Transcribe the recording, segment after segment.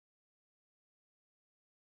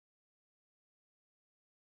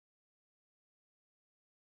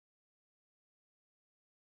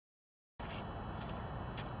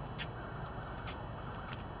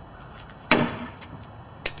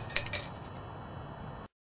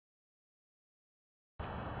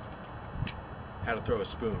how to throw a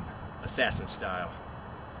spoon, assassin style.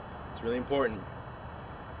 It's really important.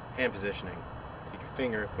 Hand positioning. Take your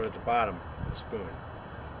finger, put it at the bottom of the spoon.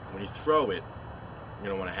 When you throw it, you're going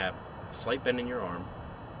to want to have a slight bend in your arm.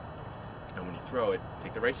 And when you throw it,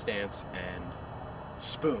 take the right stance and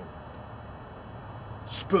spoon.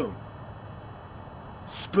 Spoon.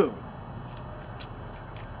 Spoon.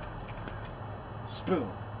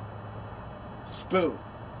 Spoon. Spoon.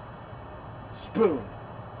 Spoon.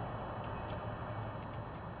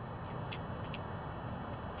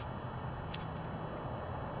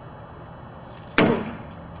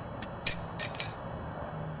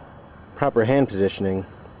 Proper hand positioning.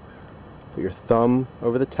 Put your thumb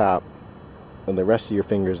over the top and the rest of your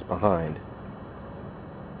fingers behind.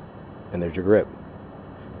 And there's your grip.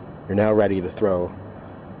 You're now ready to throw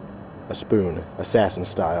a spoon, assassin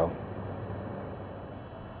style.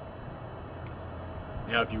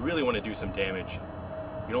 Now if you really want to do some damage,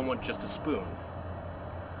 you don't want just a spoon,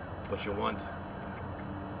 but you want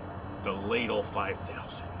the Ladle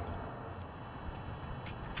 5000.